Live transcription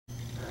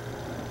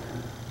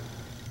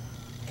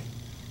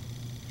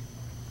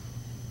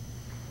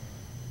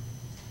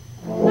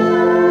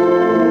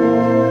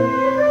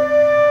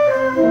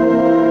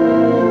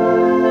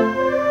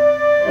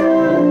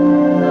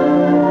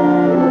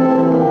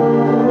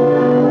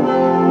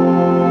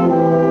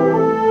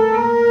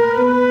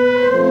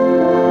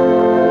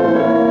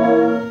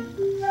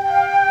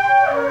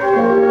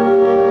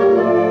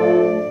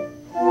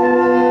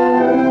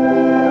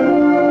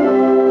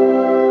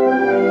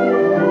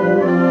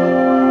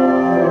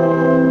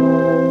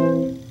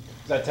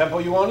tempo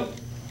you wanted?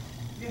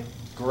 Yeah.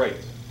 Great.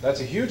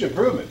 That's a huge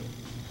improvement.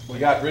 We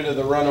got rid of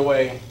the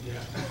runaway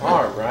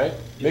arm, right?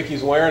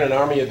 Mickey's wearing an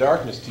Army of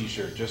Darkness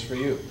t-shirt just for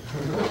you.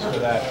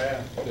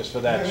 Just for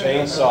that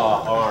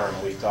chainsaw arm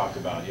we talked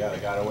about. Yeah, they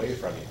got away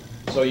from you.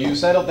 So you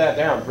settled that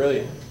down.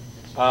 Brilliant.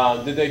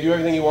 Did they do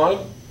everything you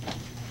wanted?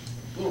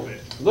 A little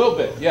bit. A little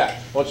bit, yeah.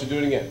 Why don't you do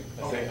it again?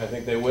 I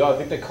think they will. I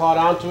think they caught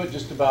on to it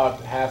just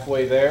about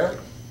halfway there.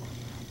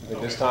 I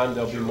think this time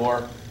they'll be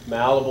more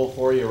malleable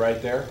for you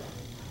right there.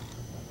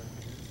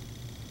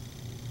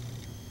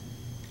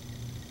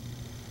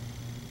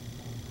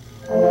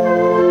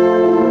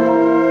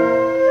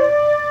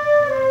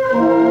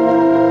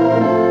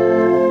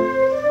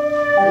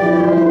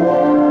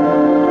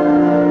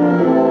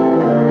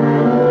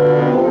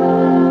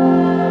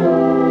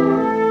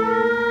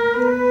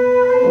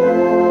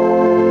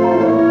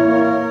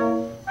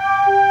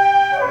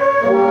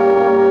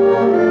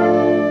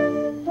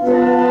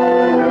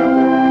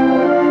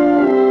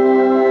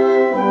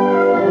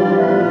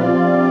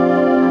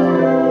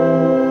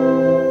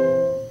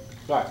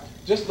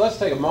 Just let's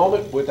take a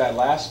moment with that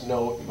last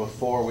note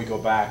before we go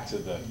back to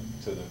the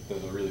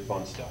really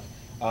fun stuff.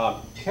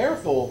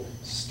 Careful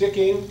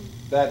sticking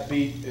that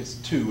beat. It's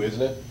 2,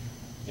 isn't it?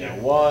 Yeah.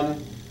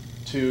 1,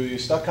 2. You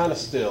stuck kind of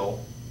still,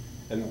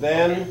 and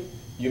then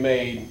you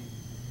made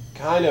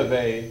kind of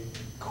a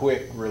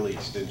quick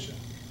release, didn't you?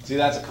 See,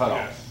 that's a cutoff.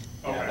 Yes.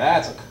 Okay. Yeah,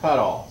 that's a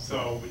cutoff.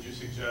 So would you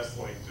suggest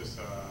like just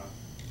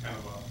kind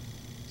of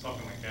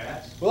something like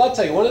that? Well, I'll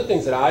tell you, one of the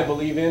things that I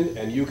believe in,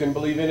 and you can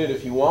believe in it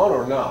if you want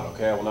or not,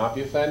 okay? I will not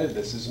be offended.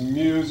 This is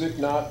music,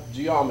 not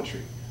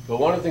geometry. But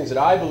one of the things that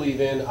I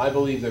believe in, I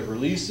believe that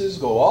releases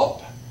go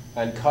up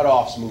and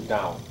cutoffs move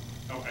down.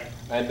 Okay.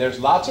 And there's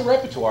lots of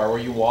repertoire where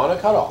you want a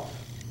cutoff.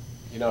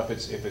 You know, if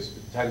it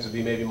tends to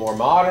be maybe more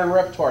modern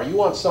repertoire, you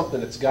want something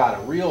that's got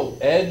a real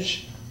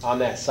edge on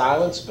that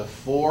silence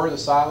before the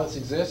silence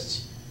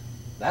exists.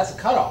 That's a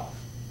cutoff.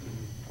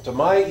 Mm-hmm. To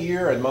my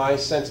ear and my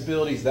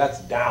sensibilities,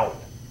 that's down.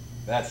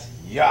 That's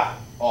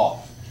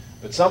off.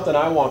 But something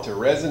I want to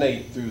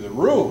resonate through the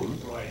room,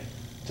 Right.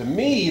 to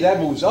me, that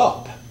moves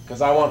up.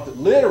 Because I want,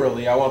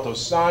 literally, I want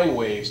those sine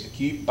waves to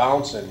keep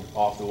bouncing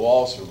off the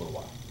walls for a little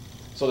while.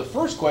 So the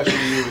first question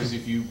to you is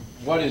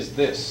what is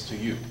this to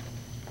you?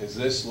 Is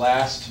this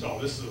last? No,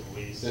 this is a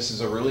release. This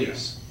is a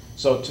release.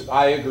 So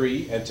I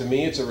agree, and to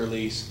me it's a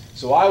release.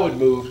 So I would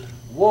move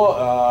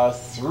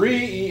 3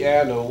 E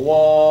and a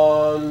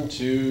 1,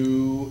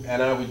 2,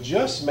 and I would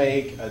just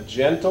make a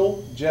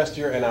gentle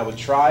gesture, and I would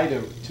try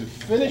to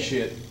finish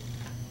it,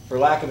 for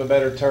lack of a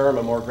better term,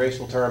 a more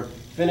graceful term,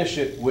 finish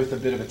it with a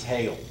bit of a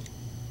tail.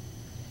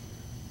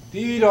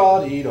 Dee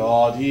da dee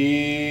da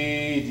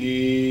dee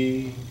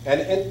dee.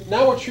 And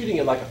now we're treating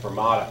it like a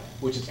fermata,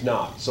 which it's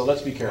not. So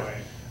let's be careful.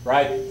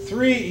 Right?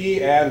 3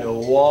 E and a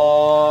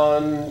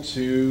 1,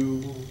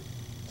 2.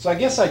 So I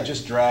guess I'd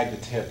just drag the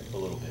tip a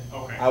little bit.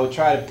 Okay. I would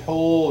try to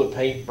pull the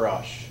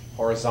paintbrush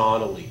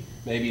horizontally,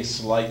 maybe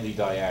slightly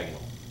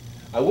diagonal.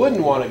 I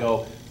wouldn't want to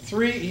go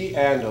 3 E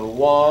and a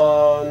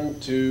 1,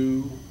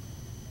 2.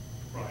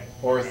 Right.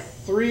 Or Okay.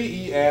 3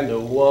 E and a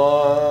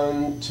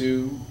 1,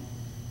 2.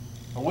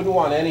 I wouldn't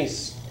want any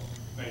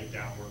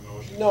downward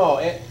motion. no,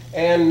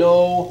 and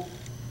no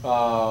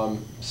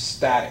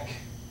static,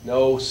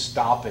 no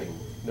stopping,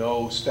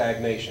 no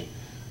stagnation.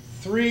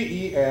 3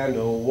 E and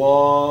a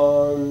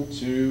 1,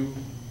 2.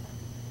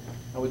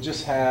 I would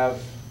just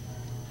have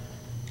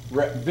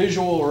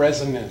visual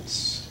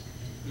resonance.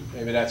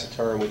 Maybe that's a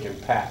term we can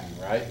patent,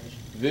 right?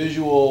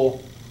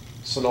 Visual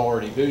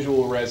sonority,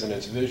 visual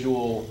resonance,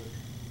 visual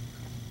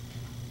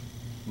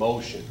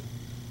motion.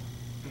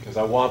 Because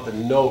I want the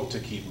note to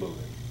keep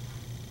moving.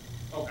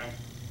 Okay.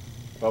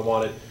 If I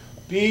wanted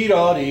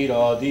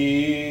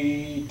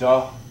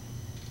be-da-dee-da-dee-da,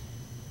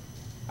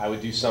 I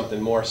would do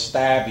something more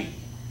stabby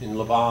in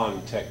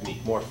Laban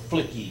technique, more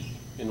flicky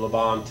in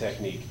Laban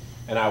technique,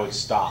 and I would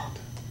stop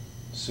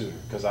sooner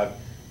because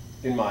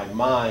in my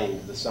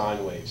mind the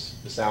sound waves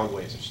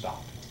are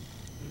stopped.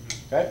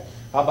 Okay.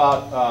 How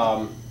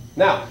about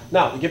now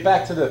to get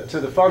back to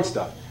the fun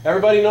stuff.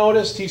 Everybody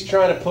noticed he's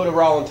trying to put a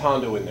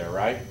rallentando in there,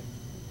 right?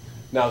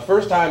 Now, the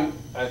first time,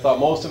 I thought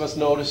most of us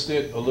noticed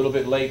it, a little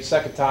bit late.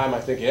 Second time,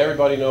 I think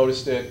everybody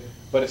noticed it,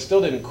 but it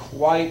still didn't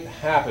quite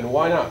happen.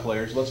 Why not,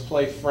 players? Let's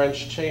play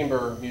French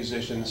chamber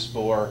musicians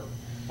for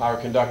our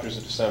conductors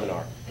at the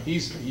seminar. You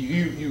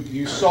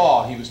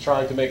saw he was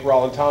trying to make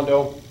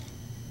rallentando.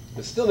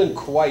 It still didn't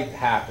quite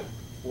happen.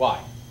 Why?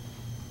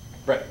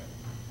 Brett. It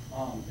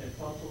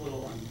felt a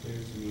little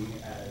unclear to me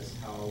as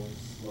how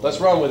slow. Let's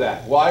run with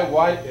that.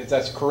 Why?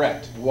 That's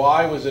correct.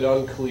 Why was it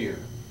unclear?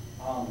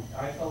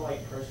 I felt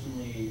like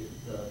personally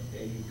the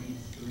beat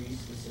 3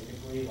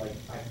 specifically, like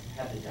I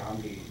had the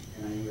downbeat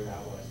and I knew where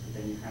that was, but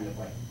then you kind of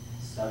like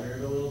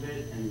stuttered a little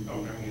bit, and the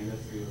end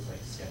of 3 was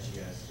like sketchy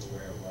as to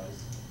where it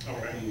was.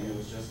 Okay. I think it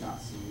was just not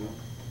seeing it.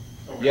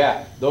 Okay.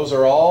 Yeah, those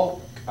are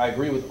all, I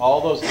agree with all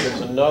those.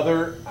 There's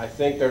another, I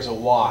think there's a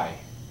why.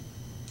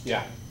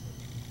 Yeah.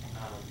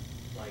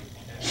 Like,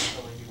 I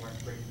felt like you weren't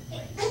breaking the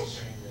point, you were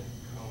turning the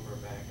comber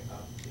back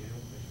up too,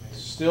 which made it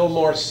still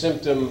more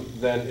symptom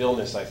than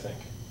illness, I think.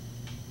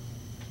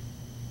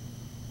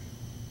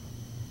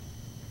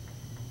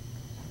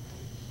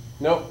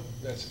 Nope,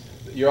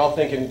 you're all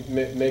thinking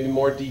maybe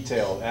more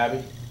detail.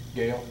 Abby,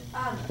 Gail?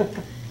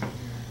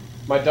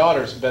 My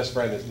daughter's best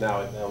friend is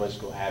now at elementary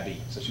school,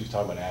 Abby. So she was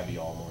talking about Abby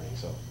all morning,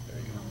 so there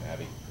you go,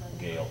 Abby,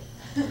 Gail.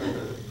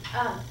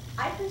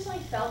 I personally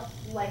felt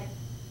like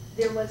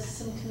there was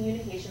some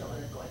communication that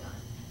wasn't going on.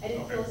 I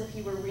didn't feel as if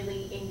you were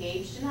really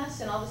engaged in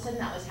us, and all of a sudden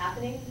that was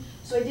happening.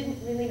 So I didn't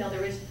really know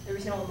there was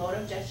no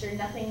emotive gesture,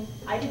 nothing.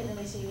 I didn't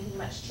really see anything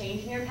much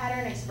change in your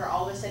pattern, except for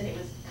all of a sudden it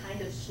was kind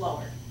of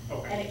slower.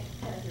 Okay. And it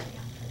kind of threw me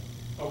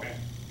off. Okay.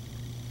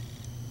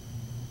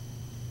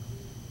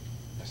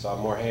 I saw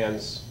more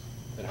hands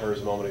than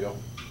hers a moment ago.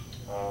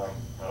 I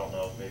don't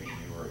know if maybe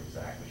you were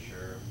exactly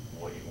sure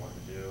what you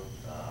wanted to do.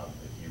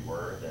 If you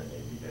were, then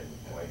maybe you didn't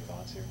quite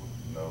Thoughts here?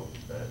 know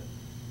that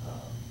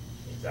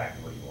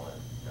exactly what you wanted.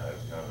 It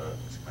was kind of a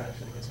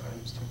thing.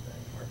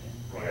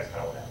 I guess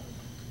how it happened.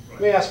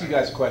 Let me ask you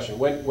guys a question.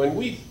 When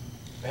we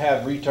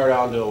have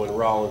retardando and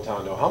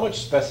rallentando, how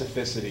much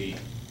specificity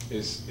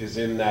is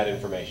in that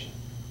information?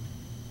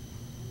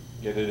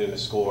 Get it in a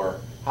score.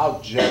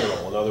 How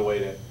general, another way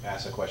to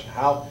ask a question,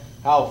 how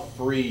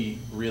free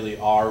really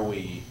are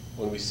we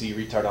when we see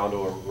retardando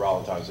or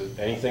rallentando? Is it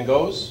anything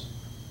goes?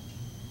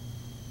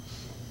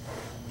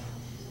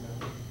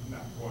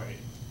 Not quite.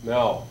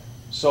 No.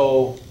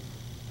 So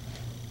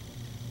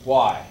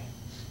why?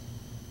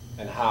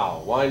 And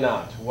how? Why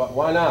not?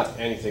 Why not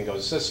anything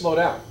goes? It says slow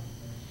down.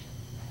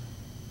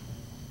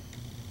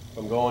 If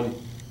I'm going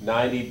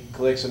 90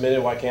 clicks a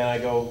minute, why can't I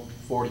go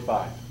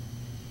 45?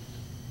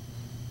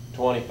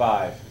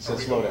 25. It Are says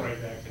we slow going down.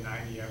 right back to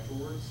 90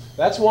 afterwards?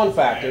 That's one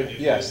factor. And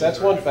Yes, that's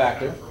if one you're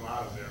factor. from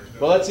out of there,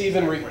 Well, that's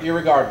even that way.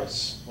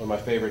 irregardless. One of my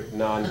favorite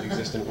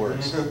non-existent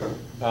words.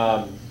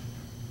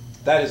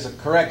 That is a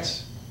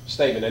correct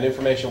statement and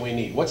information we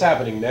need. What's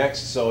happening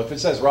next? So if it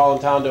says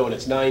rallentando and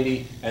it's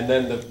 90, and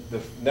then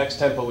the next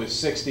tempo is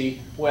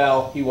 60,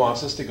 well, he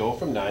wants us to go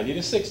from 90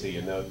 to 60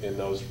 in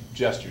those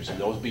gestures, in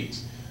those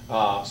beats.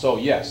 So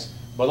yes,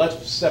 but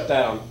let's set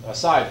that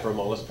aside for a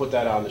moment. Let's put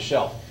that on the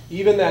shelf.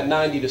 Even that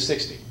 90 to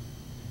 60.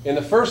 In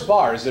the first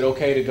bar, is it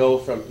okay to go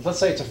from, let's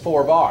say it's a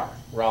 4-bar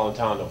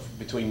rallentando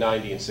between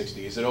 90 and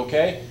 60. Is it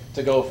okay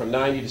to go from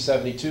 90 to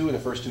 72 in the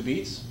first 2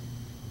 beats?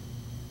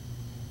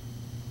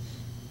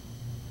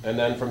 And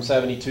then from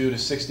 72 to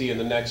 60 in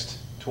the next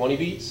 20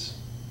 beats?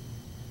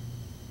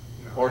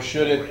 No, Or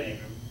should it- even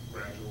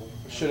gradual.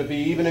 Should it be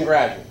even and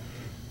gradual?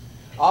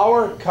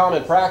 Our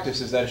common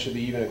practice is that it should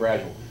be even and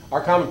gradual.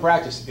 Our common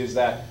practice is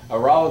that a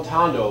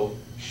rallentando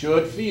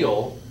should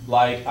feel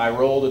like I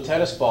rolled a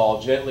tennis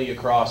ball gently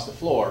across the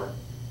floor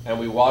and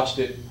we watched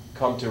it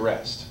come to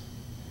rest.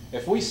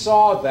 If we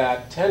saw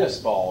that tennis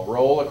ball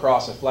roll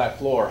across a flat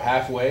floor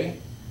halfway,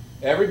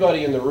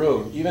 everybody in the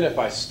room, even if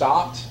I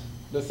stopped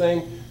the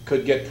thing,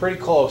 could get pretty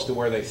close to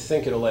where they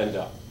think it'll end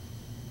up.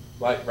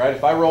 Like, right,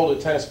 if I rolled a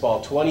tennis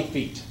ball 20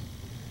 feet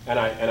and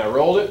I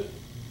rolled it,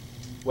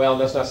 well,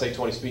 let's not say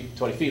 20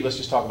 feet, let's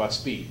just talk about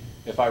speed.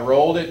 If I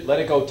rolled it, let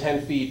it go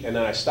 10 feet, and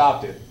then I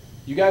stopped it,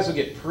 you guys will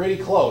get pretty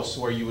close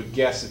where you would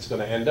guess it's going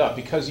to end up,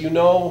 because you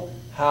know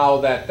how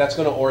that's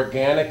going to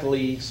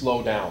organically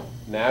slow down,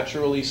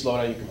 naturally slow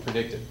down. You can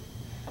predict it.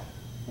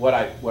 What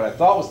I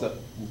thought was the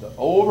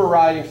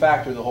overriding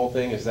factor of the whole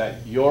thing is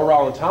that your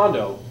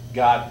rallentando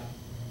got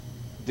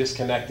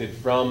disconnected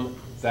from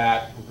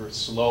that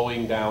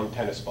slowing down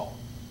tennis ball.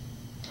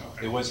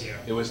 Okay. Yeah.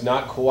 It was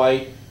not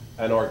quite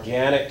an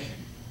organic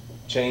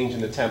change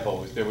in the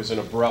tempo. There was an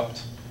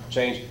abrupt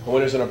change. And when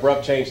there's an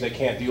abrupt change, they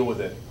can't deal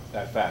with it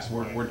that fast.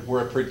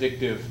 We're a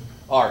predictive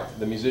art.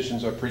 The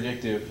musicians are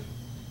predictive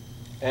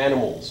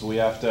animals. We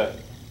have to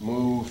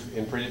move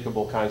in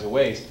predictable kinds of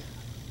ways,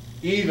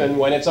 even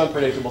when it's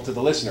unpredictable to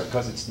the listener,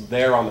 because it's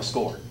there on the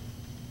score,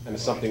 and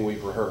it's something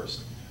we've rehearsed.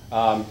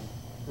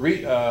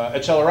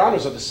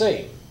 Accelerandos are the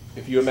same.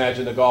 If you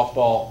imagine the golf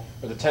ball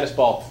or the tennis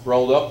ball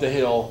rolled up the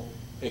hill,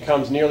 it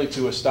comes nearly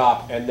to a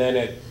stop, and then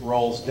it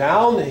rolls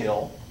down the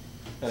hill,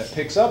 and it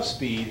picks up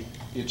speed.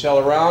 The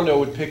accelerando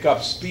would pick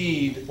up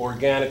speed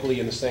organically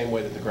in the same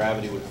way that the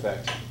gravity would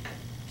affect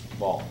the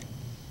ball.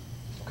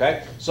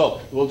 Okay? So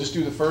we'll just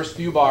do the first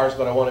few bars,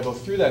 but I want to go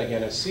through that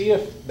again and see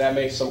if that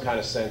makes some kind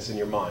of sense in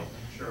your mind.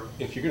 Sure.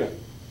 If you're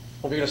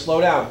gonna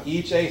slow down,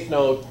 each eighth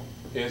note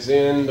is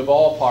in the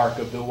ballpark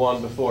of the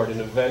one before it in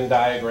a Venn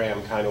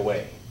diagram kind of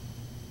way,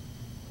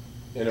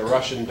 in a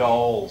Russian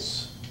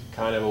dolls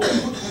kind of a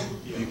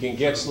way. You can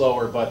get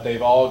slower, but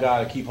they've all got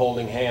to keep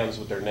holding hands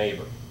with their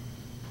neighbor.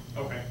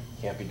 Okay.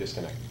 Can't be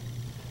disconnected.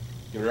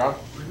 Give it on.